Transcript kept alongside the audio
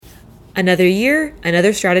Another year,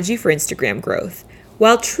 another strategy for Instagram growth.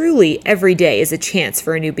 While truly every day is a chance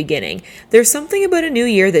for a new beginning, there's something about a new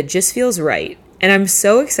year that just feels right. And I'm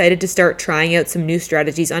so excited to start trying out some new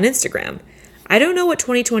strategies on Instagram. I don't know what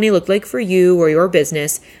 2020 looked like for you or your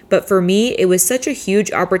business, but for me, it was such a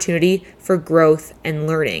huge opportunity for growth and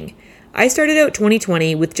learning. I started out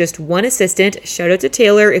 2020 with just one assistant. Shout out to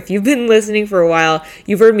Taylor. If you've been listening for a while,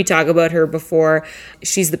 you've heard me talk about her before.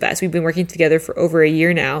 She's the best. We've been working together for over a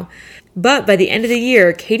year now. But by the end of the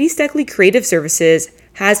year, Katie Steckley Creative Services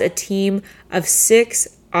has a team of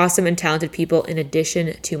 6 awesome and talented people in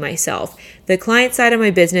addition to myself. The client side of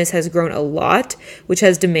my business has grown a lot, which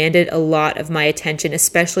has demanded a lot of my attention,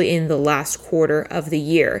 especially in the last quarter of the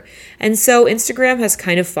year. And so Instagram has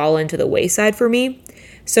kind of fallen to the wayside for me.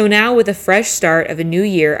 So now with a fresh start of a new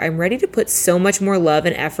year, I'm ready to put so much more love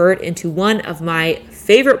and effort into one of my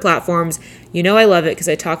favorite platforms. You know I love it because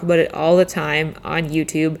I talk about it all the time on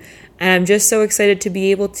YouTube, and I'm just so excited to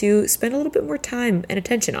be able to spend a little bit more time and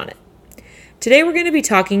attention on it. Today we're going to be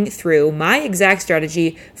talking through my exact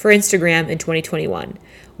strategy for Instagram in 2021,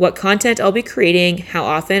 what content I'll be creating, how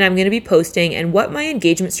often I'm going to be posting, and what my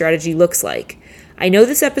engagement strategy looks like. I know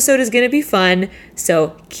this episode is going to be fun,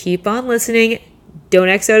 so keep on listening. Don't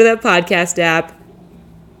X out of that podcast app.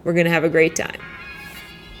 We're going to have a great time.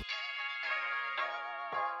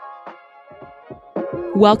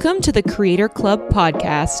 Welcome to the Creator Club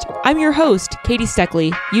podcast. I'm your host, Katie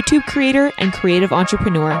Steckley, YouTube creator and creative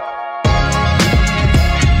entrepreneur.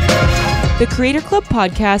 The Creator Club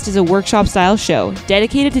podcast is a workshop-style show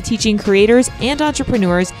dedicated to teaching creators and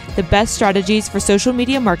entrepreneurs the best strategies for social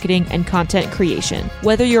media marketing and content creation.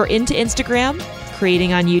 Whether you're into Instagram,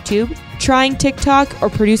 creating on YouTube, trying TikTok,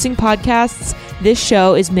 or producing podcasts, this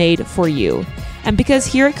show is made for you. And because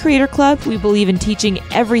here at Creator Club, we believe in teaching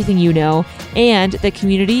everything you know, and the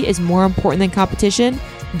community is more important than competition,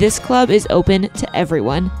 this club is open to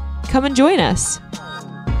everyone. Come and join us.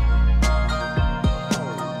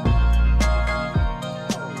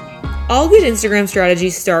 All good Instagram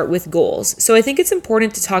strategies start with goals. So I think it's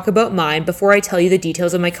important to talk about mine before I tell you the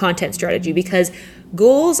details of my content strategy, because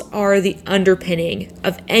goals are the underpinning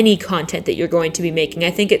of any content that you're going to be making.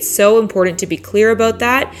 I think it's so important to be clear about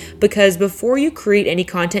that, because before you create any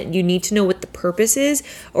content, you need to know what the purpose is,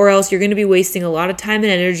 or else you're going to be wasting a lot of time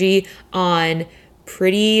and energy on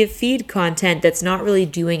pretty feed content that's not really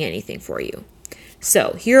doing anything for you.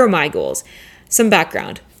 So here are my goals. Some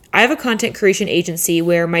background. I have a content creation agency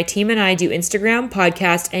where my team and I do Instagram,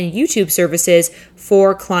 podcast, and YouTube services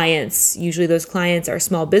for clients. Usually those clients are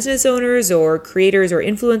small business owners or creators or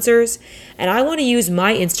influencers. And I want to use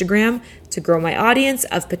my Instagram to grow my audience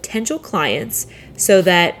of potential clients so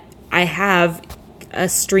that I have a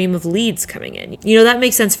stream of leads coming in. You know, that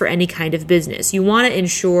makes sense for any kind of business. You want to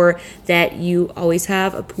ensure that you always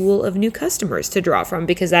have a pool of new customers to draw from,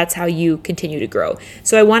 because that's how you continue to grow.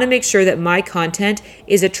 So I want to make sure that my content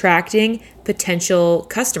is attracting potential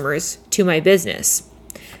customers to my business.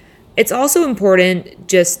 It's also important,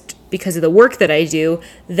 just because of the work that I do,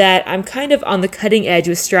 that I'm kind of on the cutting edge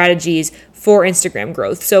with strategies for Instagram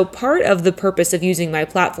growth. So part of the purpose of using my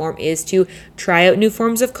platform is to try out new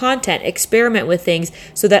forms of content, experiment with things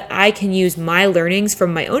so that I can use my learnings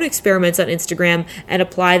from my own experiments on Instagram and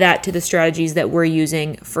apply that to the strategies that we're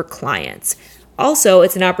using for clients. Also,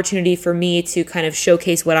 it's an opportunity for me to kind of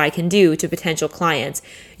showcase what I can do to potential clients.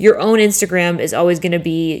 Your own Instagram is always going to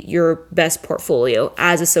be your best portfolio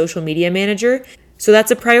as a social media manager, so that's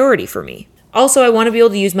a priority for me. Also, I want to be able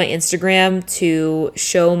to use my Instagram to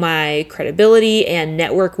show my credibility and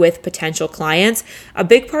network with potential clients. A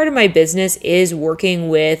big part of my business is working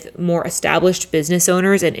with more established business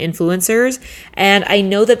owners and influencers, and I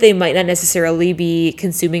know that they might not necessarily be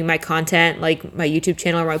consuming my content like my YouTube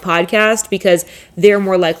channel or my podcast, because they're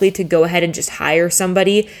more likely to go ahead and just hire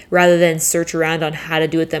somebody rather than search around on how to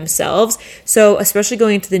do it themselves. So especially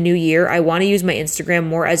going into the new year, I want to use my Instagram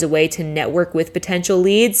more as a way to network with potential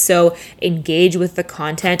leads. So engage with the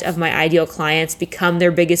content of my ideal clients, become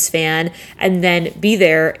their biggest fan, and then be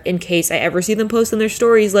there in case I ever see them post on their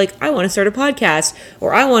stories like, I want to start a podcast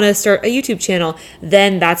or I want to start a YouTube channel.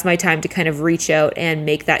 Then that's my time to kind of reach out and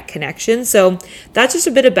make that connection. So that's just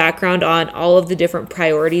a bit of background on all of the different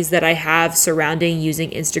priorities that I have surrounding using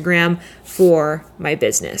Instagram for my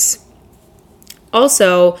business.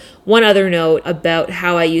 Also, one other note about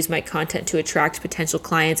how I use my content to attract potential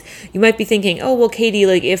clients. You might be thinking, oh, well, Katie,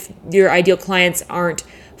 like if your ideal clients aren't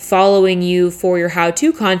following you for your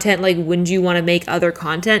how-to content, like wouldn't you want to make other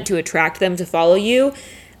content to attract them to follow you?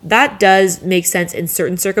 That does make sense in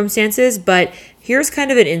certain circumstances, but here's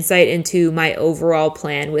kind of an insight into my overall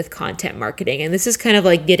plan with content marketing. And this is kind of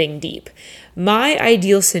like getting deep. my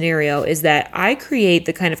ideal scenario is that I create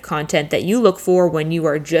the kind of content that you look for when you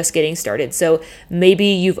are just getting started. So maybe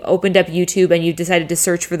you've opened up YouTube and you've decided to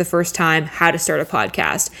search for the first time how to start a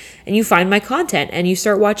podcast, and you find my content and you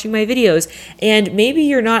start watching my videos. And maybe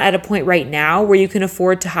you're not at a point right now where you can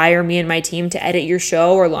afford to hire me and my team to edit your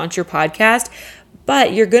show or launch your podcast,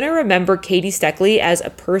 but you're going to remember Katie Steckley as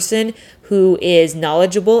a person who is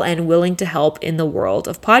knowledgeable and willing to help in the world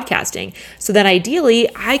of podcasting. So then ideally,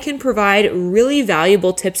 I can provide really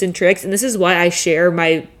valuable tips and tricks. And this is why I share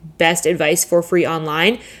my best advice for free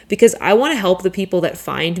online, because I want to help the people that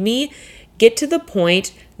find me get to the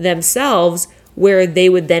point themselves where they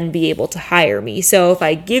would then be able to hire me. So if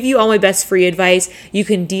I give you all my best free advice, you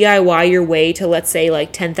can DIY your way to, let's say,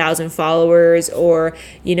 like 10,000 followers or,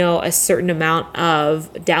 a certain amount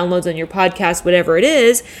of downloads on your podcast, whatever it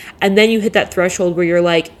is. And then you hit that threshold where you're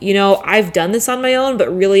like, I've done this on my own, but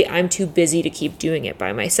really I'm too busy to keep doing it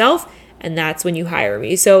by myself. And that's when you hire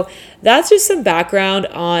me. So that's just some background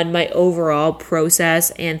on my overall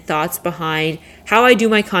process and thoughts behind how I do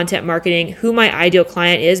my content marketing, who my ideal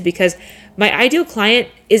client is, because my ideal client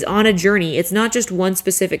is on a journey. It's not just one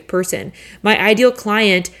specific person. My ideal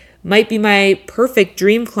client might be my perfect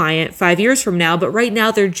dream client 5 years from now, but right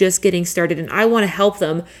now they're just getting started and I want to help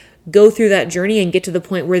them go through that journey and get to the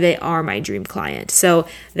point where they are my dream client. So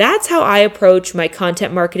that's how I approach my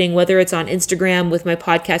content marketing, whether it's on Instagram, with my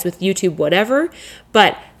podcast, with YouTube, whatever.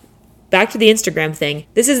 But back to the Instagram thing,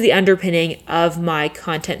 this is the underpinning of my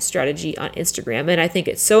content strategy on Instagram. And I think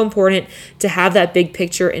it's so important to have that big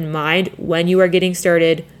picture in mind when you are getting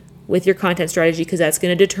started with your content strategy, because that's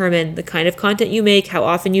going to determine the kind of content you make, how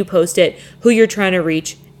often you post it, who you're trying to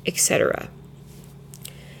reach, etc.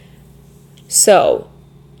 So,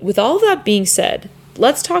 with all of that being said,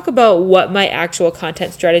 let's talk about what my actual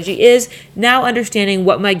content strategy is, now understanding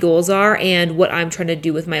what my goals are and what I'm trying to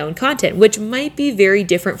do with my own content, which might be very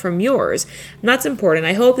different from yours. And that's important.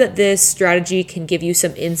 I hope that this strategy can give you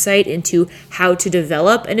some insight into how to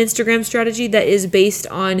develop an Instagram strategy that is based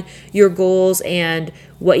on your goals and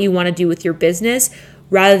what you want to do with your business,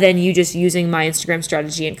 rather than you just using my Instagram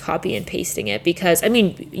strategy and copy and pasting it. Because,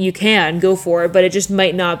 you can go for it, but it just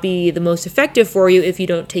might not be the most effective for you if you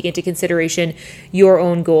don't take into consideration your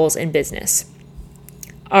own goals and business.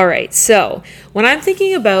 All right, so when I'm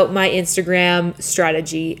thinking about my Instagram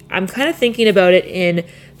strategy, I'm kind of thinking about it in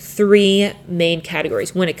three main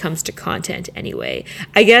categories when it comes to content anyway.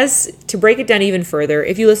 I guess to break it down even further,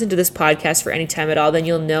 if you listen to this podcast for any time at all, then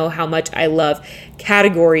you'll know how much I love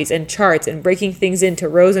categories and charts and breaking things into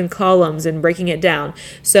rows and columns and breaking it down.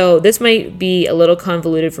 So this might be a little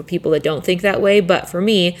convoluted for people that don't think that way, but for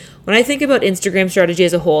me, when I think about Instagram strategy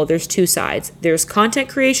as a whole, there's two sides. There's content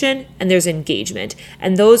creation and there's engagement,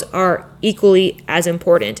 and those are equally as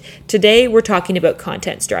important. Today, we're talking about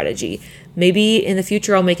content strategy. Maybe in the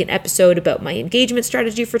future, I'll make an episode about my engagement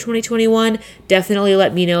strategy for 2021. Definitely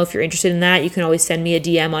let me know if you're interested in that. You can always send me a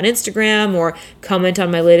DM on Instagram or comment on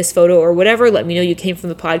my latest photo or whatever. Let me know you came from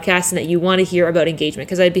the podcast and that you want to hear about engagement,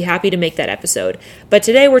 because I'd be happy to make that episode. But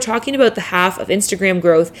today, we're talking about the half of Instagram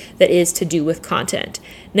growth that is to do with content.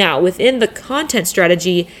 Now, within the content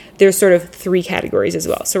strategy, there's sort of three categories as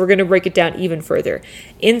well. So we're going to break it down even further.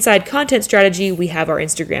 Inside content strategy, we have our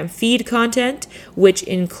Instagram feed content, which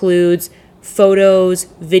includes photos,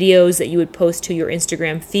 videos that you would post to your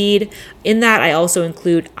Instagram feed. In that, I also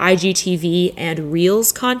include IGTV and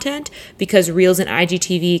Reels content, because Reels and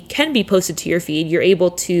IGTV can be posted to your feed. You're able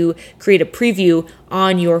to create a preview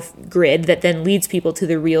on your grid that then leads people to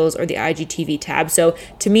the Reels or the IGTV tab. So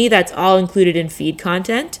to me, that's all included in feed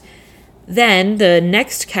content. Then the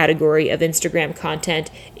next category of Instagram content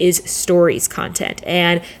is stories content.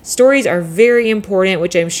 And stories are very important,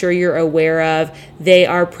 which I'm sure you're aware of. They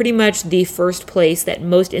are pretty much the first place that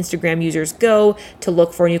most Instagram users go to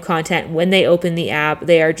look for new content. When they open the app,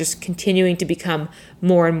 they are just continuing to become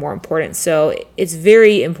more and more important. So it's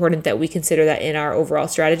very important that we consider that in our overall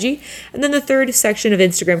strategy. And then the third section of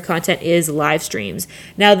Instagram content is live streams.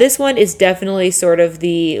 Now, this one is definitely sort of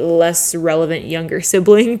the less relevant younger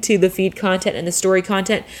sibling to the feed content and the story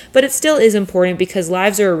content, but it still is important because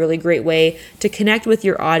lives are a really great way to connect with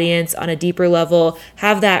your audience on a deeper level,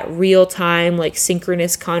 have that real-time, like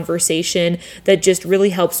synchronous conversation that just really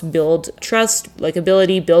helps build trust,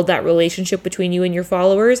 likability, build that relationship between you and your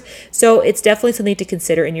followers. So it's definitely something to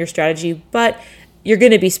consider in your strategy, but you're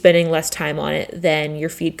going to be spending less time on it than your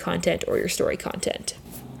feed content or your story content.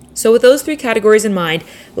 So with those three categories in mind,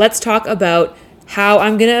 let's talk about how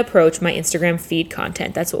I'm going to approach my Instagram feed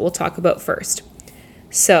content. That's what we'll talk about first.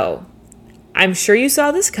 So I'm sure you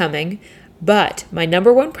saw this coming, but my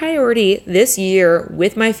number one priority this year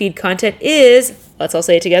with my feed content is, let's all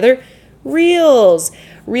say it together, Reels.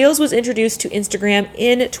 Reels was introduced to Instagram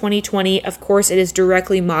in 2020. Of course, it is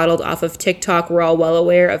directly modeled off of TikTok. We're all well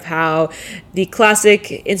aware of how the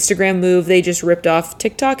classic Instagram move, they just ripped off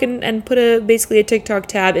TikTok and put basically a TikTok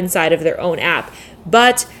tab inside of their own app.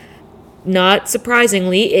 But not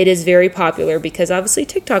surprisingly, it is very popular because obviously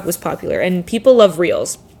TikTok was popular and people love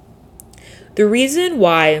Reels. The reason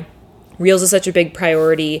why Reels is such a big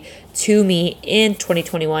priority to me in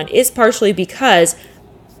 2021 is partially because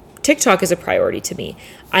TikTok is a priority to me.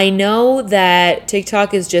 I know that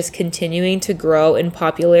TikTok is just continuing to grow in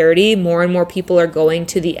popularity. More and more people are going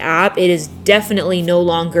to the app. It is definitely no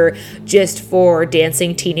longer just for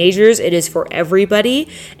dancing teenagers. It is for everybody.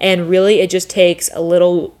 And really, it just takes a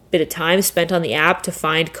little bit of time spent on the app to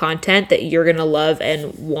find content that you're going to love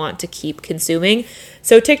and want to keep consuming.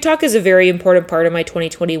 So TikTok is a very important part of my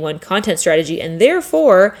 2021 content strategy, and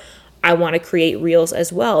therefore I want to create Reels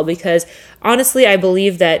as well, because honestly, I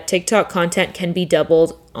believe that TikTok content can be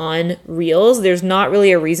doubled on Reels. There's not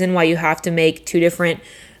really a reason why you have to make two different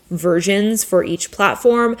versions for each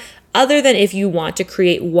platform, other than if you want to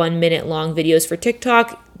create 1 minute long videos for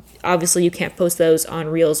TikTok. Obviously, you can't post those on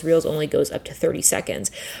Reels. Reels only goes up to 30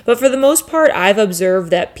 seconds. But for the most part, I've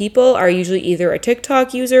observed that people are usually either a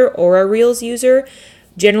TikTok user or a Reels user.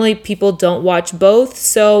 Generally, people don't watch both.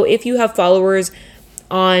 So if you have followers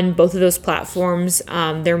on both of those platforms,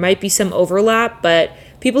 there might be some overlap, but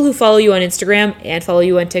people who follow you on Instagram and follow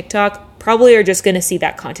you on TikTok probably are just going to see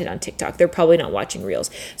that content on TikTok. They're probably not watching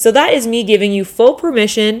Reels. So that is me giving you full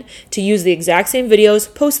permission to use the exact same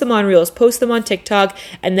videos, post them on Reels, post them on TikTok,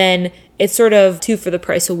 and then it's sort of 2 for the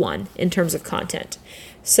price of 1 in terms of content.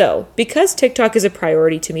 So, because TikTok is a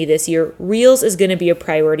priority to me this year, Reels is going to be a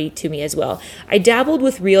priority to me as well. I dabbled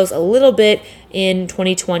with Reels a little bit in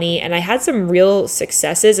 2020, and I had some real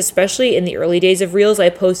successes, especially in the early days of Reels.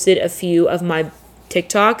 I posted a few of my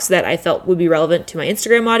TikToks that I felt would be relevant to my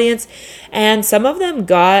Instagram audience, and some of them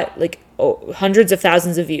got hundreds of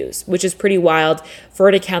thousands of views, which is pretty wild for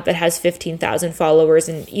an account that has 15,000 followers,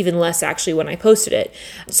 and even less actually when I posted it.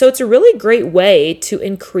 So it's a really great way to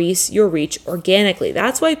increase your reach organically.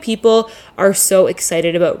 That's why people are so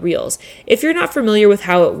excited about Reels. If you're not familiar with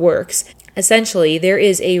how it works, essentially, there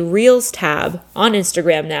is a Reels tab on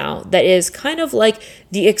Instagram now that is kind of like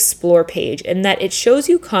the Explore page, in that it shows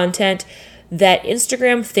you content that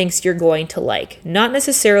Instagram thinks you're going to like, not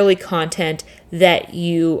necessarily content that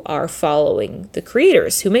you are following the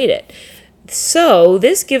creators who made it. So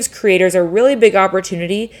this gives creators a really big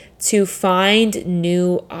opportunity to find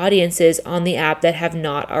new audiences on the app that have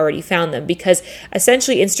not already found them, because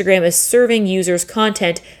essentially Instagram is serving users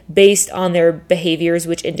content based on their behaviors,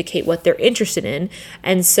 which indicate what they're interested in.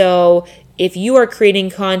 And so if you are creating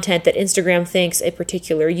content that Instagram thinks a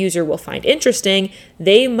particular user will find interesting,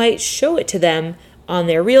 they might show it to them on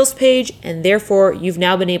their Reels page, and therefore you've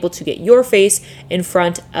now been able to get your face in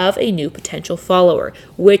front of a new potential follower,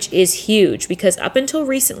 which is huge, because up until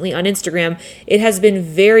recently on Instagram, it has been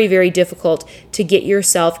very, very difficult to get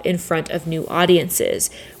yourself in front of new audiences.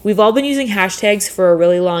 We've all been using hashtags for a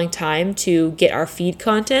really long time to get our feed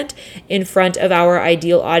content in front of our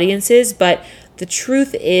ideal audiences, but the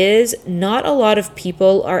truth is, not a lot of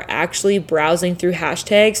people are actually browsing through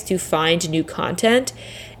hashtags to find new content.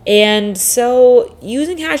 And so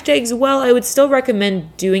using hashtags, well, I would still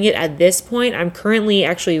recommend doing it at this point. I'm currently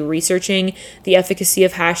actually researching the efficacy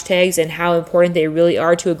of hashtags and how important they really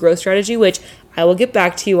are to a growth strategy, which I will get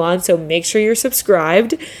back to you on, so make sure you're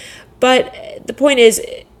subscribed. But the point is,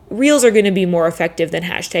 Reels are going to be more effective than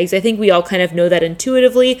hashtags. I think we all kind of know that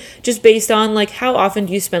intuitively, just based on how often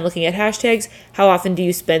do you spend looking at hashtags, how often do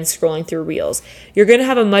you spend scrolling through Reels. You're going to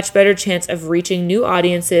have a much better chance of reaching new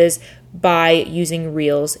audiences by using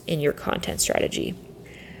Reels in your content strategy.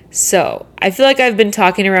 So, I feel like I've been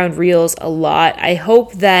talking around Reels a lot. I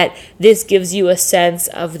hope that this gives you a sense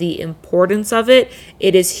of the importance of it.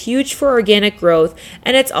 It is huge for organic growth,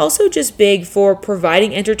 and it's also just big for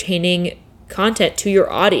providing entertaining content to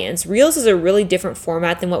your audience. Reels is a really different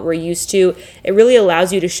format than what we're used to. It really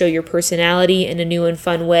allows you to show your personality in a new and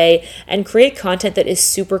fun way and create content that is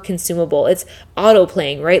super consumable. It's auto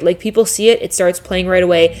playing, right? People see it, it starts playing right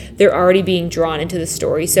away. They're already being drawn into the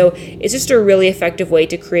story. So it's just a really effective way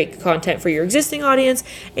to create content for your existing audience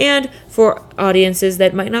and for audiences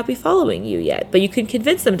that might not be following you yet, but you can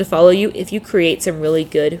convince them to follow you if you create some really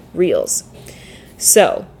good Reels.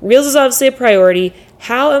 So, Reels is obviously a priority.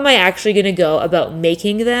 How am I actually going to go about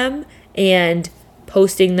making them and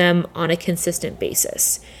posting them on a consistent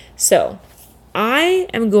basis? So, I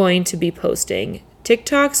am going to be posting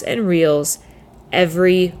TikToks and Reels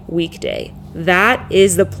every weekday. That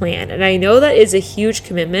is the plan. And I know that is a huge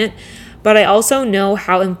commitment, but I also know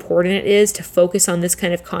how important it is to focus on this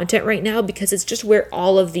kind of content right now because it's just where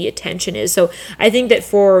all of the attention is. So I think that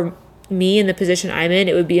for me in the position I'm in,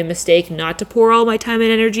 it would be a mistake not to pour all my time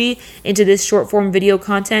and energy into this short form video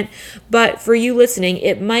content. But for you listening,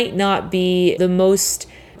 it might not be the most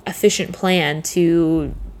efficient plan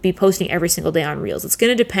to be posting every single day on Reels. It's going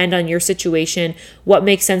to depend on your situation, what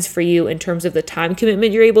makes sense for you in terms of the time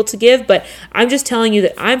commitment you're able to give. But I'm just telling you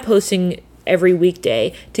that I'm posting every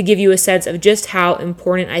weekday to give you a sense of just how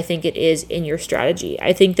important I think it is in your strategy.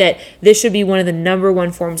 I think that this should be one of the number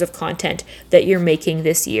one forms of content that you're making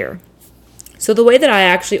this year. So the way that I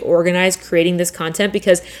actually organize creating this content,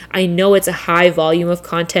 because I know it's a high volume of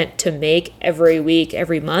content to make every week,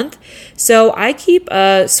 every month. So I keep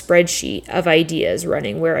a spreadsheet of ideas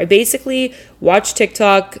running where I basically watch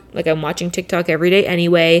TikTok, like I'm watching TikTok every day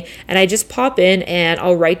anyway, and I just pop in and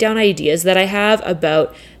I'll write down ideas that I have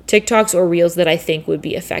about TikToks or Reels that I think would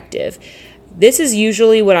be effective. This is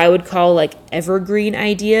usually what I would call like evergreen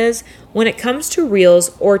ideas. When it comes to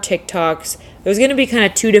Reels or TikToks, there's going to be kind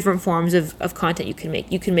of two different forms of content you can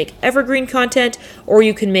make. You can make evergreen content or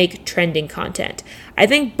you can make trending content. I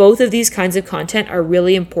think both of these kinds of content are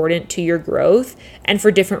really important to your growth and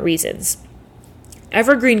for different reasons.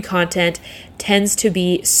 Evergreen content tends to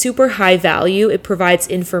be super high value. It provides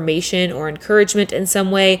information or encouragement in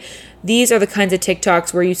some way. These are the kinds of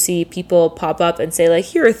TikToks where you see people pop up and say like,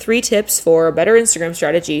 here are 3 tips for a better Instagram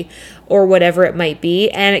strategy or whatever it might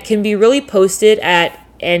be. And it can be really posted at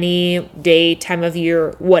any day, time of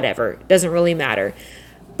year, whatever. It doesn't really matter.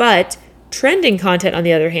 But trending content, on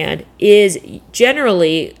the other hand, is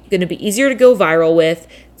generally going to be easier to go viral with.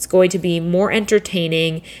 It's going to be more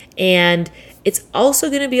entertaining, and it's also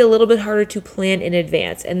going to be a little bit harder to plan in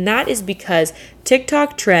advance. And that is because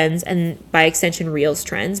TikTok trends, and by extension Reels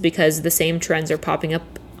trends, because the same trends are popping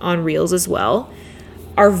up on Reels as well,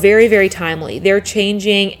 are very, very timely. They're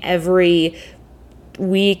changing every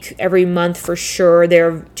week, every month for sure.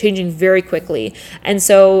 They're changing very quickly. And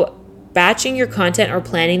so batching your content or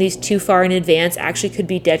planning these too far in advance actually could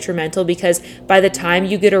be detrimental, because by the time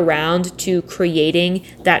you get around to creating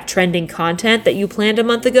that trending content that you planned a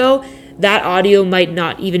month ago, that audio might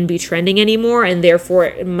not even be trending anymore, and therefore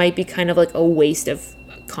it might be kind of like a waste of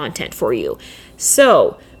content for you.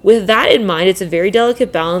 So with that in mind, it's a very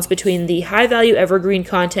delicate balance between the high value evergreen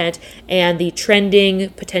content and the trending,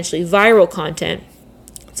 potentially viral content.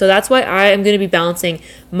 So that's why I am going to be balancing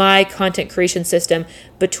my content creation system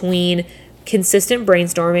between consistent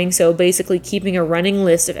brainstorming, so basically keeping a running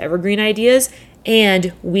list of evergreen ideas,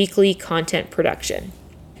 and weekly content production.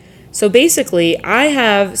 So basically, I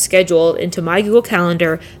have scheduled into my Google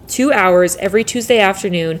Calendar 2 hours every Tuesday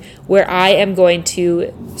afternoon where I am going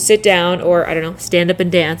to sit down, or I don't know, stand up and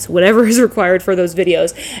dance, whatever is required for those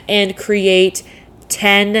videos, and create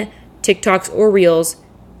 10 TikToks or Reels,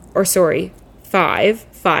 or sorry, 5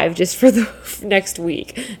 just for the next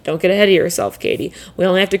week. Don't get ahead of yourself, Katie. We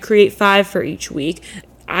only have to create 5 for each week.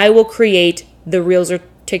 I will create the Reels or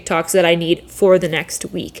TikToks that I need for the next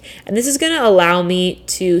week. And this is going to allow me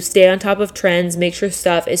to stay on top of trends, make sure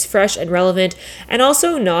stuff is fresh and relevant, and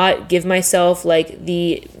also not give myself like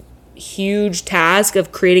the huge task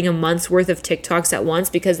of creating a month's worth of TikToks at once,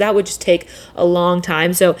 because that would just take a long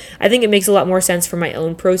time. So I think it makes a lot more sense for my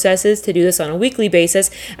own processes to do this on a weekly basis.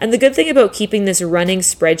 And the good thing about keeping this running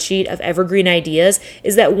spreadsheet of evergreen ideas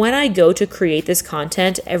is that when I go to create this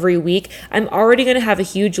content every week, I'm already going to have a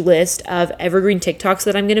huge list of evergreen TikToks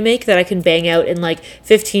that I'm going to make that I can bang out in like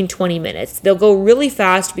 15-20 minutes. They'll go really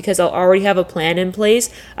fast because I'll already have a plan in place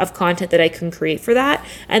of content that I can create for that.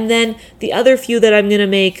 And then the other few that I'm going to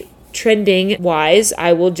make trending wise,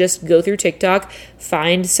 I will just go through TikTok,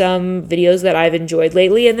 find some videos that I've enjoyed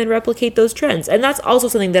lately, and then replicate those trends. And that's also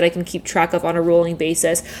something that I can keep track of on a rolling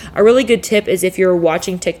basis. A really good tip is if you're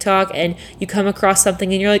watching TikTok and you come across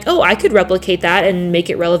something and you're like, oh, I could replicate that and make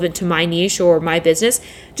it relevant to my niche or my business,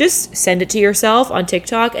 just send it to yourself on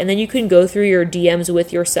TikTok, and then you can go through your DMs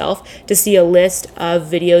with yourself to see a list of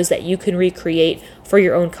videos that you can recreate for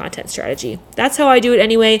your own content strategy. That's how I do it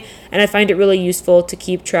anyway, and I find it really useful to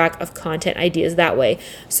keep track of content ideas that way.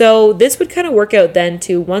 So this would kind of work out then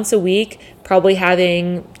to once a week, probably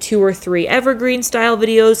having 2 or 3 evergreen style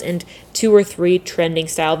videos and 2 or 3 trending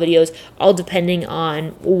style videos, all depending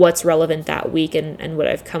on what's relevant that week and what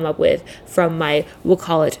I've come up with from my, we'll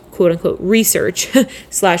call it quote unquote research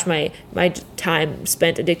 / my time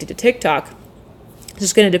spent addicted to TikTok. It's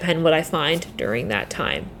just going to depend what I find during that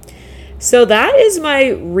time. So that is my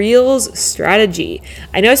Reels strategy.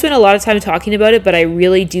 I know I spent a lot of time talking about it, but I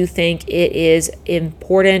really do think it is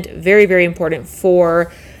important, very, very important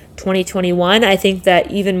for 2021, I think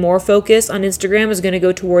that even more focus on Instagram is going to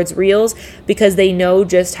go towards Reels because they know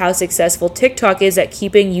just how successful TikTok is at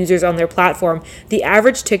keeping users on their platform. The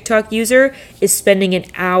average TikTok user is spending an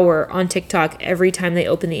hour on TikTok every time they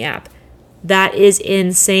open the app. That is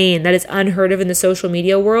insane. That is unheard of in the social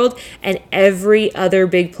media world, and every other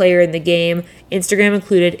big player in the game, Instagram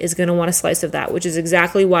included, is going to want a slice of that, which is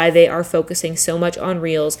exactly why they are focusing so much on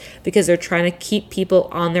Reels, because they're trying to keep people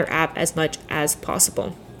on their app as much as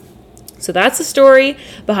possible. So that's the story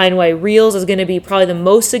behind why Reels is going to be probably the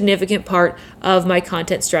most significant part of my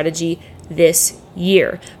content strategy this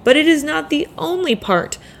year. But it is not the only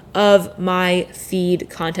part of my feed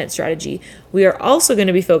content strategy. We are also going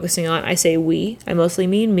to be focusing on, I say we, I mostly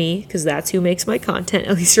mean me, because that's who makes my content,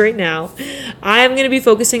 at least right now. I am going to be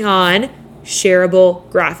focusing on shareable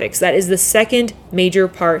graphics. That is the second major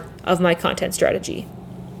part of my content strategy.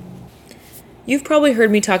 You've probably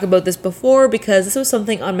heard me talk about this before because this was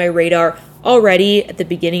something on my radar already at the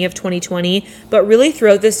beginning of 2020, but really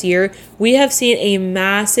throughout this year, we have seen a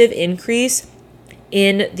massive increase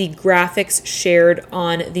in the graphics shared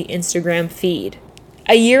on the Instagram feed.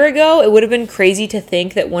 A year ago, it would have been crazy to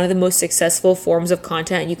think that one of the most successful forms of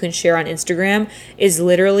content you can share on Instagram is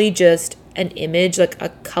literally just an image, like a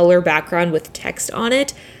color background with text on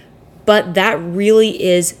it. But that really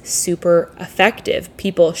is super effective.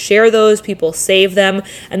 People share those, people save them,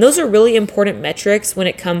 and those are really important metrics when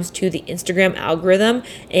it comes to the Instagram algorithm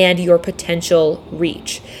and your potential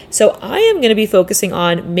reach. So I am going to be focusing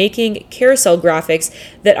on making carousel graphics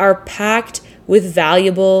that are packed with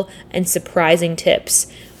valuable and surprising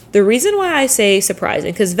tips. The reason why I say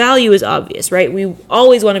surprising, because value is obvious, right? We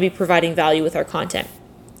always want to be providing value with our content.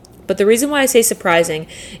 But the reason why I say surprising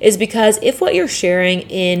is because if what you're sharing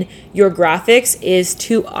in your graphics is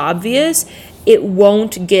too obvious, it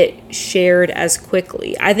won't get shared as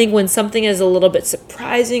quickly. I think when something is a little bit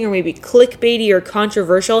surprising or maybe clickbaity or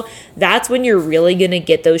controversial, that's when you're really going to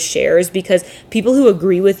get those shares, because people who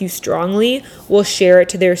agree with you strongly will share it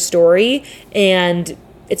to their story, and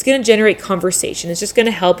it's going to generate conversation. It's just going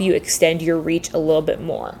to help you extend your reach a little bit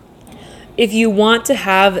more. If you want to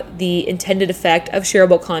have the intended effect of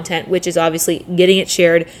shareable content, which is obviously getting it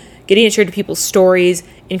shared to people's stories,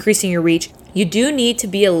 increasing your reach, you do need to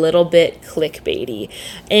be a little bit clickbaity.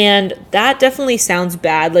 And that definitely sounds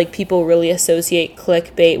bad. Like, people really associate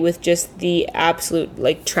clickbait with just the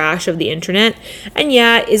absolute trash of the internet. And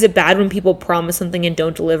yeah, is it bad when people promise something and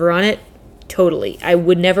don't deliver on it? Totally. I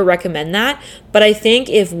would never recommend that. But I think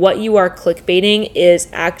if what you are clickbaiting is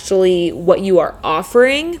actually what you are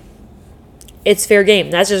offering, it's fair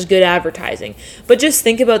game. That's just good advertising. But just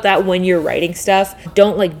think about that when you're writing stuff.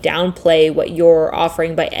 Don't downplay what you're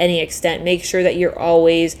offering by any extent. Make sure that you're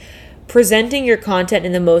always presenting your content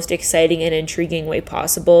in the most exciting and intriguing way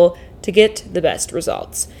possible to get the best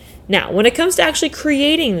results. Now, when it comes to actually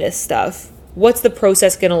creating this stuff, what's the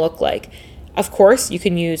process going to look like? Of course, you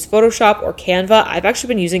can use Photoshop or Canva. I've actually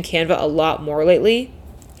been using Canva a lot more lately.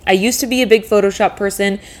 I used to be a big Photoshop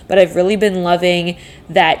person, but I've really been loving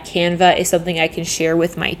that Canva is something I can share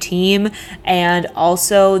with my team, and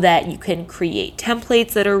also that you can create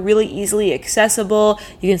templates that are really easily accessible.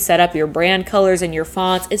 You can set up your brand colors and your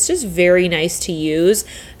fonts. It's just very nice to use.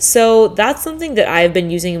 So that's something that I've been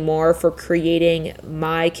using more for creating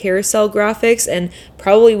my carousel graphics, and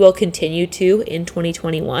probably will continue to in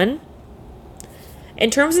 2021. In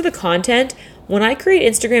terms of the content, when I create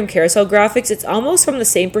Instagram carousel graphics, it's almost from the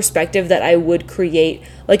same perspective that I would create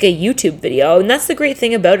a YouTube video. And that's the great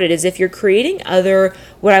thing about it, is if you're creating other,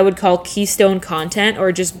 what I would call keystone content,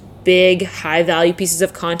 or just big high value pieces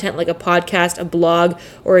of content like a podcast, a blog,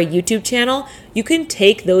 or a YouTube channel, you can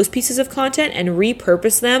take those pieces of content and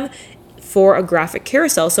repurpose them for a graphic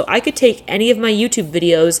carousel. So I could take any of my YouTube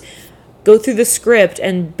videos, go through the script,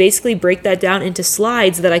 and basically break that down into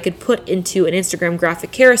slides that I could put into an Instagram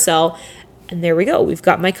graphic carousel. And there we go. We've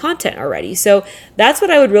got my content already. So that's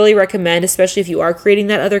what I would really recommend, especially if you are creating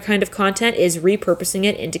that other kind of content, is repurposing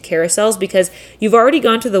it into carousels, because you've already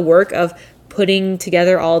gone to the work of putting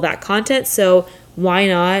together all that content. So why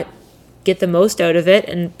not get the most out of it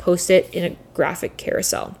and post it in a graphic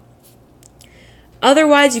carousel?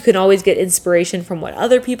 Otherwise, you can always get inspiration from what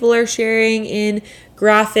other people are sharing in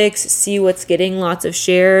graphics, see what's getting lots of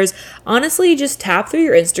shares. Honestly, just tap through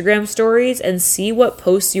your Instagram stories and see what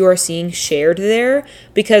posts you are seeing shared there,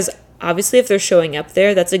 because obviously if they're showing up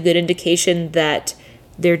there, that's a good indication that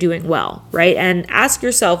they're doing well, right? And ask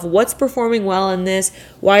yourself, what's performing well in this?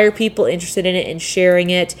 Why are people interested in it and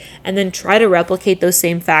sharing it? And then try to replicate those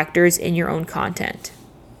same factors in your own content.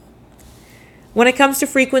 When it comes to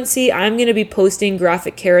frequency, I'm going to be posting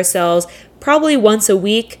graphic carousels probably once a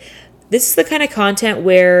week. this is the kind of content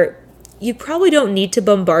where you probably don't need to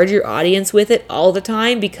bombard your audience with it all the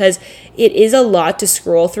time because it is a lot to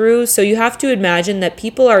scroll through. So you have to imagine that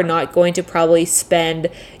people are not going to probably spend,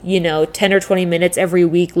 10 or 20 minutes every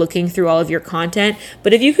week looking through all of your content.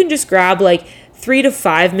 But if you can just grab like 3 to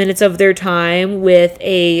 5 minutes of their time with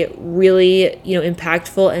a really,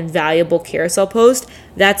 impactful and valuable carousel post,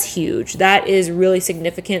 that's huge. That is really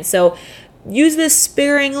significant. So use this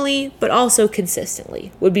sparingly, but also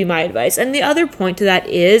consistently would be my advice. And the other point to that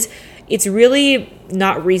is it's really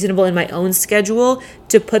not reasonable in my own schedule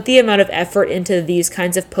to put the amount of effort into these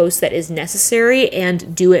kinds of posts that is necessary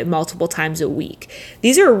and do it multiple times a week.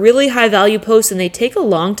 These are really high value posts and they take a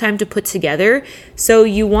long time to put together. So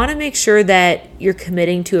you want to make sure that you're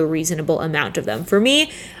committing to a reasonable amount of them. For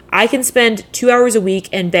me, I can spend 2 hours a week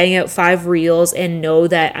and bang out 5 reels and know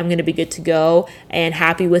that I'm going to be good to go and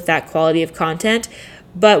happy with that quality of content.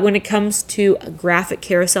 But when it comes to a graphic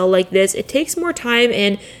carousel like this, it takes more time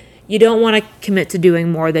and you don't want to commit to doing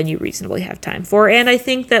more than you reasonably have time for. And I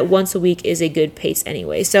think that once a week is a good pace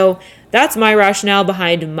anyway. So that's my rationale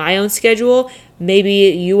behind my own schedule. Maybe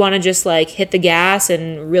you want to just hit the gas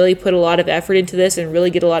and really put a lot of effort into this and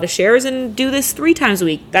really get a lot of shares and do this 3 times a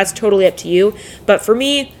week. That's totally up to you. But for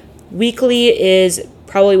me, weekly is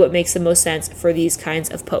probably what makes the most sense for these kinds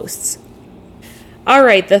of posts. All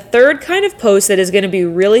right, the third kind of post that is going to be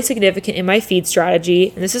really significant in my feed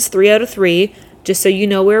strategy, and this is 3 out of 3, just so you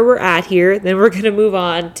know where we're at here, then we're going to move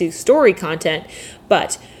on to story content.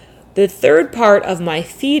 But the third part of my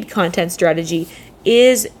feed content strategy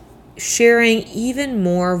is sharing even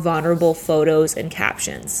more vulnerable photos and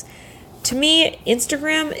captions. To me,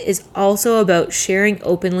 Instagram is also about sharing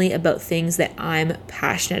openly about things that I'm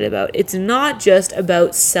passionate about. It's not just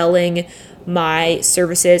about selling my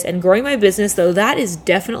services and growing my business, though that is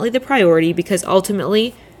definitely the priority because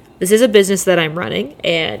ultimately this is a business that I'm running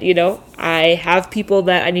and, I have people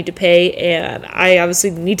that I need to pay and I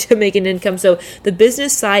obviously need to make an income. So the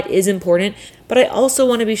business side is important, but I also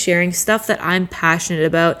want to be sharing stuff that I'm passionate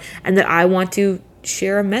about and that I want to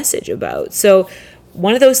share a message about. So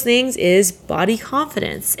one of those things is body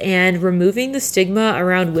confidence and removing the stigma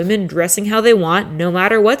around women dressing how they want, no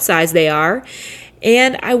matter what size they are.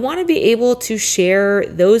 And I want to be able to share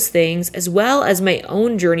those things as well as my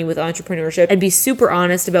own journey with entrepreneurship and be super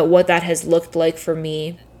honest about what that has looked like for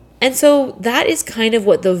me. And so that is kind of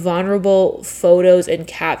what the vulnerable photos and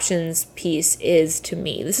captions piece is to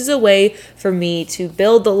me. This is a way for me to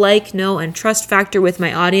build the know, and trust factor with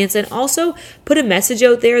my audience and also put a message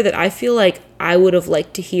out there that I feel like I would have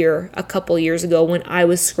liked to hear a couple years ago when I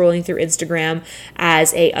was scrolling through Instagram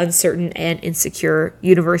as a uncertain and insecure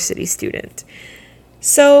university student.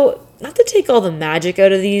 So, not to take all the magic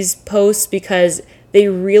out of these posts because they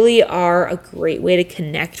really are a great way to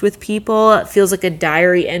connect with people. It feels like a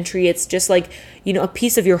diary entry. It's just a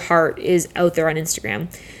piece of your heart is out there on Instagram.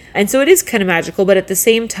 And so it is kind of magical, but at the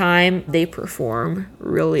same time, they perform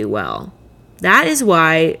really well. That is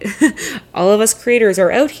why all of us creators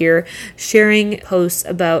are out here sharing posts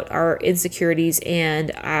about our insecurities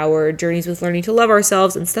and our journeys with learning to love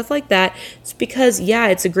ourselves and stuff like that. It's because,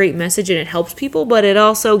 it's a great message and it helps people, but it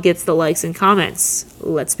also gets the likes and comments.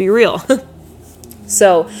 Let's be real.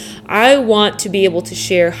 So I want to be able to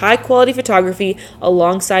share high quality photography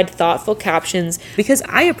alongside thoughtful captions because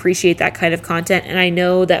I appreciate that kind of content and I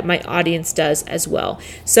know that my audience does as well.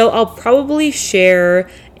 So I'll probably share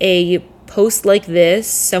a post like this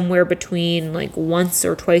somewhere between once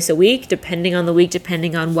or twice a week, depending on the week,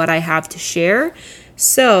 depending on what I have to share.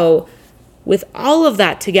 So with all of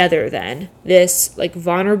that together then, this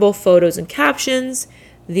vulnerable photos and captions,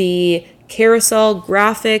 the carousel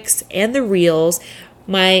graphics, and the reels,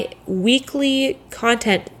 my weekly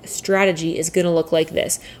content strategy is going to look like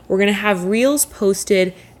this. We're going to have reels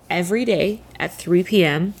posted every day at 3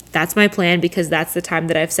 p.m. That's my plan because that's the time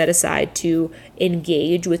that I've set aside to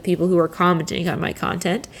engage with people who are commenting on my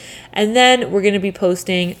content. And then we're going to be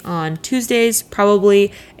posting on Tuesdays,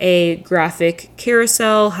 probably a graphic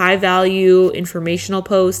carousel, high value informational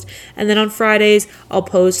post. And then on Fridays, I'll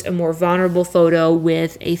post a more vulnerable photo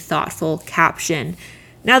with a thoughtful caption.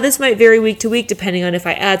 Now, this might vary week to week depending on if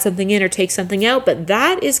I add something in or take something out, but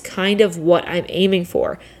that is kind of what I'm aiming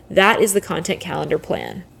for. That is the content calendar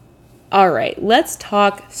plan. All right, let's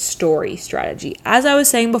talk story strategy. As I was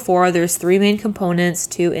saying before, there's 3 main components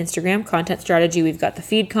to Instagram content strategy. We've got the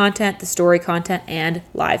feed content, the story content, and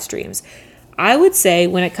live streams. I would say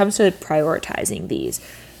when it comes to prioritizing these,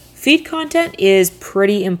 feed content is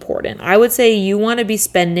pretty important. I would say you want to be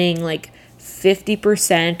spending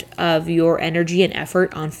 50% of your energy and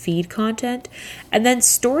effort on feed content. And then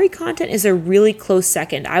story content is a really close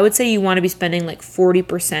second. I would say you want to be spending like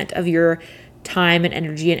 40% of your time and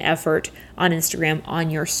energy and effort on Instagram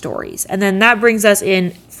on your stories. And then that brings us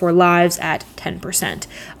in for lives at 10%.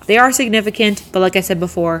 They are significant, but like I said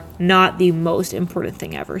before, not the most important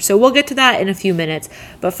thing ever. So we'll get to that in a few minutes.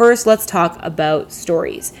 But first, let's talk about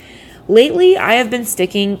stories. Lately, I have been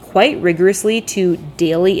sticking quite rigorously to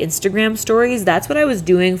daily Instagram stories. That's what I was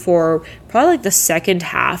doing for probably like the second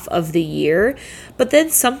half of the year. But then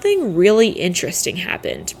something really interesting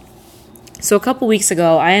happened. So a couple weeks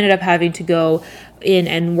ago, I ended up having to go in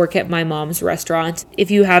and work at my mom's restaurant.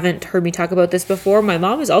 If you haven't heard me talk about this before, my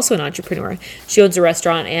mom is also an entrepreneur. She owns a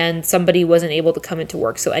restaurant and somebody wasn't able to come into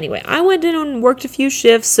work. So anyway, I went in and worked a few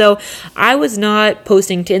shifts. So I was not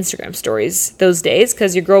posting to Instagram stories those days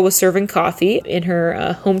because your girl was serving coffee in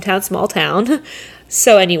her hometown, small town.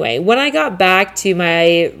 So anyway, when I got back to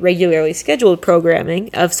my regularly scheduled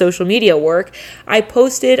programming of social media work, I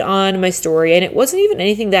posted on my story, and it wasn't even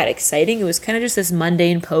anything that exciting. It was kind of just this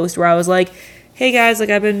mundane post where I was like, hey guys, like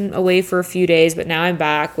I've been away for a few days, but now I'm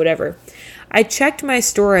back, whatever. I checked my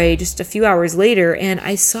story just a few hours later, and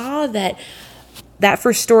I saw that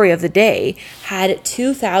first story of the day had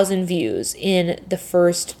 2,000 views in the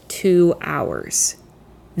first 2 hours.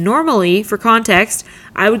 Normally, for context,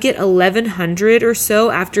 I would get 1,100 or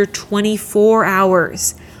so after 24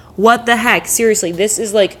 hours. What the heck? Seriously, this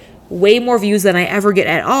is like way more views than I ever get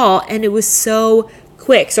at all, and it was so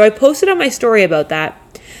quick. So I posted on my story about that.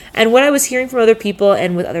 And what I was hearing from other people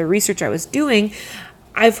and with other research I was doing,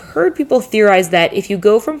 I've heard people theorize that if you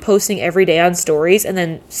go from posting every day on stories and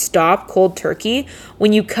then stop cold turkey,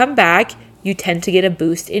 when you come back, you tend to get a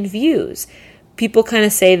boost in views. People kind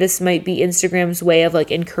of say this might be Instagram's way of like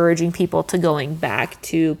encouraging people to going back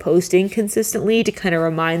to posting consistently to kind of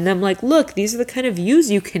remind them like, look, these are the kind of views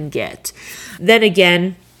you can get. Then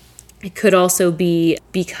again, it could also be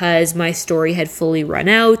because my story had fully run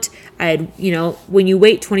out. When you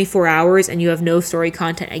wait 24 hours and you have no story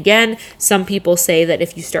content again, some people say that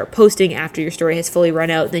if you start posting after your story has fully run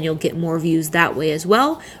out, then you'll get more views that way as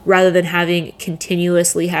well, rather than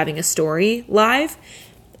continuously having a story live.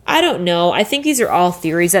 I don't know. I think these are all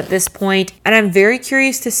theories at this point, and I'm very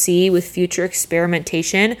curious to see with future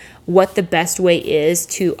experimentation what the best way is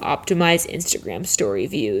to optimize Instagram story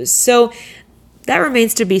views. So that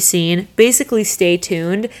remains to be seen. Basically, stay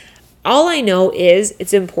tuned. All I know is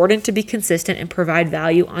it's important to be consistent and provide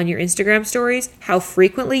value on your Instagram stories. How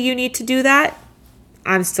frequently you need to do that,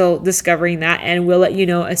 I'm still discovering that, and we'll let you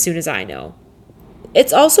know as soon as I know.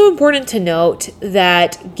 It's also important to note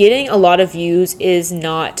that getting a lot of views is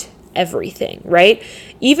not everything, right?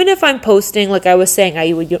 Even if I'm posting, like I was saying,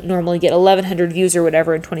 I would normally get 1,100 views or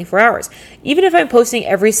whatever in 24 hours. Even if I'm posting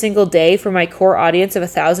every single day for my core audience of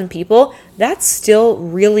 1,000 people, that's still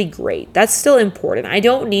really great. That's still important. I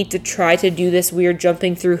don't need to try to do this weird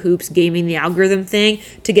jumping through hoops, gaming the algorithm thing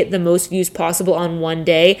to get the most views possible on one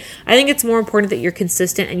day. I think it's more important that you're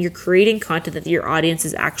consistent and you're creating content that your audience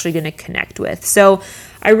is actually going to connect with. So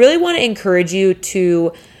I really want to encourage you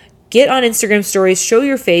to get on Instagram stories, show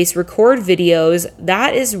your face, record videos.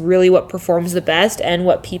 That is really what performs the best and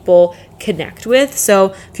what people connect with.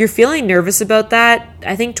 So if you're feeling nervous about that,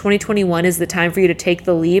 I think 2021 is the time for you to take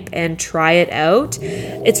the leap and try it out.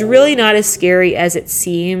 It's really not as scary as it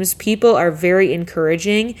seems. People are very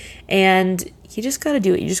encouraging, and you just got to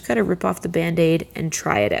do it. You just got to rip off the Band-Aid and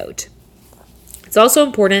try it out. It's also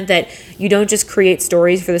important that you don't just create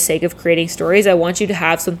stories for the sake of creating stories. I want you to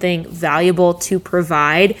have something valuable to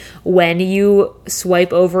provide when you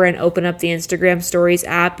swipe over and open up the Instagram Stories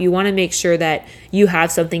app. You want to make sure that you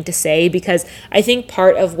have something to say, because I think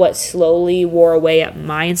part of what slowly wore away at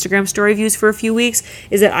my Instagram story views for a few weeks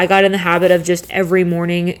is that I got in the habit of just every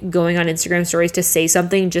morning going on Instagram stories to say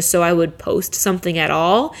something just so I would post something at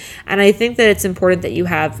all. And I think that it's important that you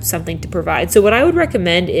have something to provide. So what I would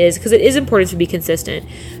recommend is, because it is important to be consistent,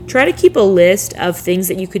 try to keep a list of things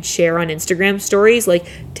that you could share on Instagram stories, like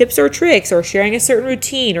tips or tricks, or sharing a certain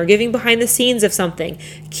routine, or giving behind the scenes of something.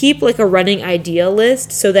 Keep like a running idea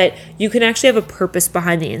list so that you can actually have a purpose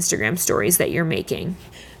behind the Instagram stories that you're making.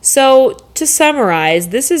 So to summarize,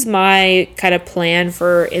 this is my kind of plan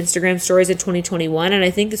for Instagram stories in 2021, and I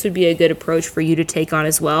think this would be a good approach for you to take on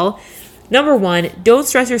as well. Number one, don't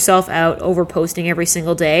stress yourself out over posting every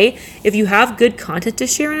single day. If you have good content to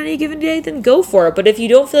share on any given day, then go for it. But if you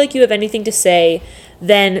don't feel like you have anything to say,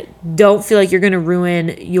 then don't feel like you're going to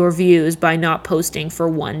ruin your views by not posting for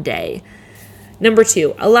one day. Number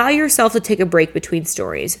 2, allow yourself to take a break between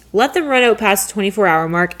stories. Let them run out past the 24-hour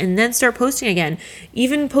mark and then start posting again.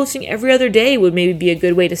 Even posting every other day would maybe be a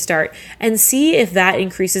good way to start, and see if that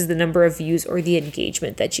increases the number of views or the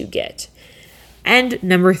engagement that you get. And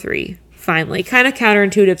number 3, finally, kind of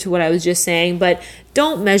counterintuitive to what I was just saying, but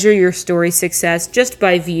don't measure your story success just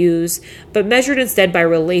by views, but measure it instead by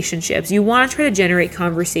relationships. You want to try to generate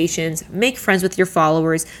conversations, make friends with your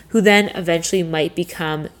followers, who then eventually might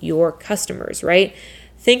become your customers, right?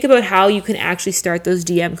 Think about how you can actually start those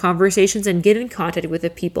DM conversations and get in contact with the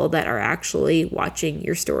people that are actually watching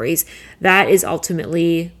your stories. That is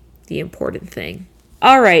ultimately the important thing.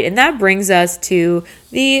 All right, and that brings us to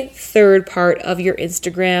the third part of your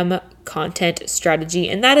Instagram content strategy,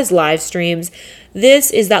 and that is live streams. This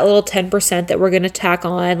is that little 10% that we're going to tack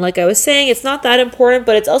on. Like I was saying, it's not that important,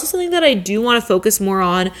 but it's also something that I do want to focus more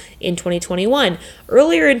on in 2021.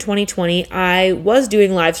 Earlier in 2020, I was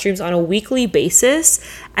doing live streams on a weekly basis,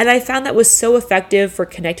 and I found that was so effective for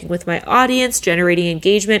connecting with my audience, generating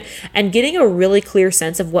engagement, and getting a really clear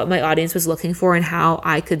sense of what my audience was looking for and how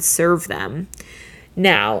I could serve them.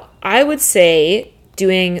 Now, I would say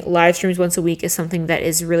doing live streams once a week is something that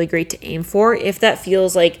is really great to aim for. If that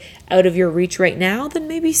feels like out of your reach right now, then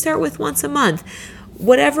maybe start with once a month.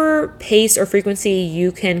 Whatever pace or frequency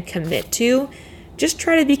you can commit to, just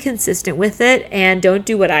try to be consistent with it, and don't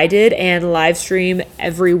do what I did and live stream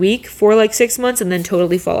every week for like 6 months and then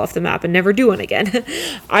totally fall off the map and never do one again.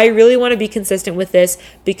 I really want to be consistent with this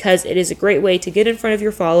because it is a great way to get in front of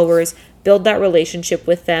your followers, build that relationship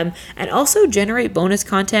with them, and also generate bonus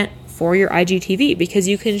content for your IGTV, because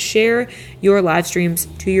you can share your live streams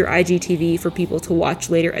to your IGTV for people to watch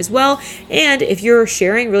later as well. And if you're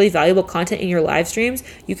sharing really valuable content in your live streams,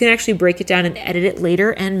 you can actually break it down and edit it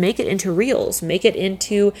later and make it into reels, make it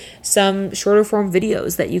into some shorter form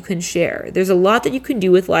videos that you can share. There's a lot that you can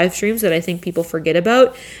do with live streams that I think people forget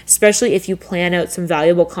about, especially if you plan out some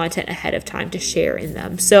valuable content ahead of time to share in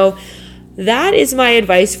them. So that is my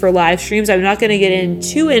advice for live streams. I'm not going to get in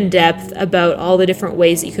too in-depth about all the different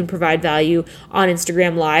ways that you can provide value on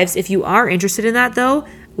Instagram Lives. If you are interested in that, though,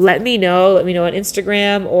 let me know. Let me know on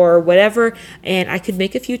Instagram or whatever, and I could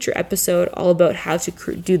make a future episode all about how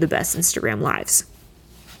to do the best Instagram Lives.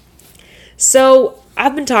 So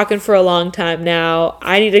I've been talking for a long time now.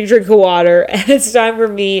 I need a drink of water, and it's time for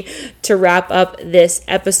me to wrap up this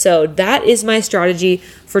episode. That is my strategy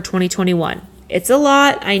for 2021. It's a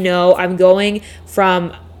lot, I know. I'm going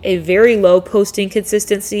from a very low posting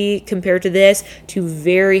consistency compared to this to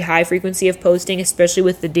very high frequency of posting, especially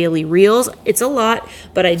with the daily reels. It's a lot,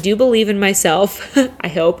 but I do believe in myself, I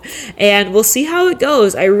hope, and we'll see how it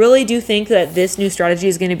goes. I really do think that this new strategy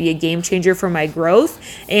is going to be a game changer for my growth,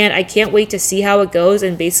 and I can't wait to see how it goes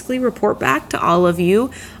and basically report back to all of you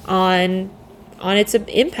on its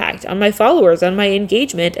impact on my followers, on my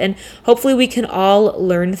engagement, and hopefully we can all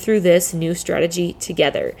learn through this new strategy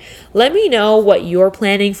together. Let me know what you're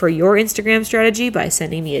planning for your Instagram strategy by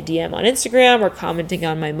sending me a DM on Instagram or commenting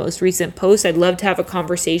on my most recent post. I'd love to have a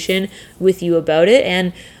conversation with you about it,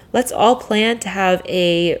 and let's all plan to have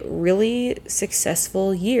a really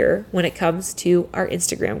successful year when it comes to our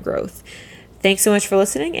Instagram growth. Thanks so much for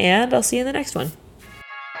listening, and I'll see you in the next one.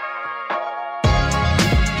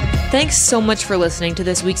 Thanks so much for listening to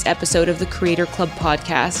this week's episode of the Creator Club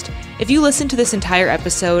podcast. If you listened to this entire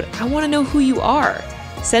episode, I want to know who you are.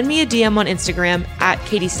 Send me a DM on Instagram at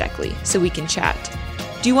Katie Steckley so we can chat.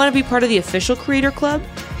 Do you want to be part of the official Creator Club?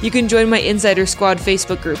 You can join my Insider Squad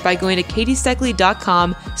Facebook group by going to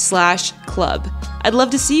katiesteckley.com/club. I'd love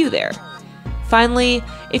to see you there. Finally,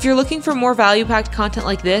 if you're looking for more value-packed content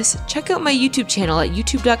like this, check out my YouTube channel at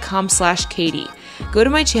youtube.com/Katie. Go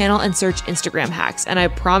to my channel and search Instagram hacks, and I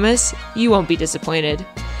promise you won't be disappointed.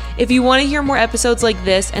 If you want to hear more episodes like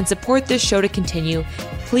this and support this show to continue,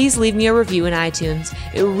 please leave me a review in iTunes.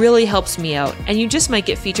 It really helps me out, and you just might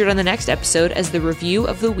get featured on the next episode as the review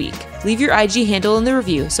of the week. Leave your IG handle in the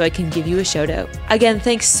review so I can give you a shout out. Again,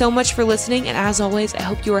 thanks so much for listening, and as always, I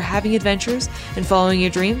hope you are having adventures and following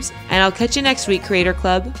your dreams, and I'll catch you next week, Creator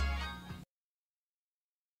Club.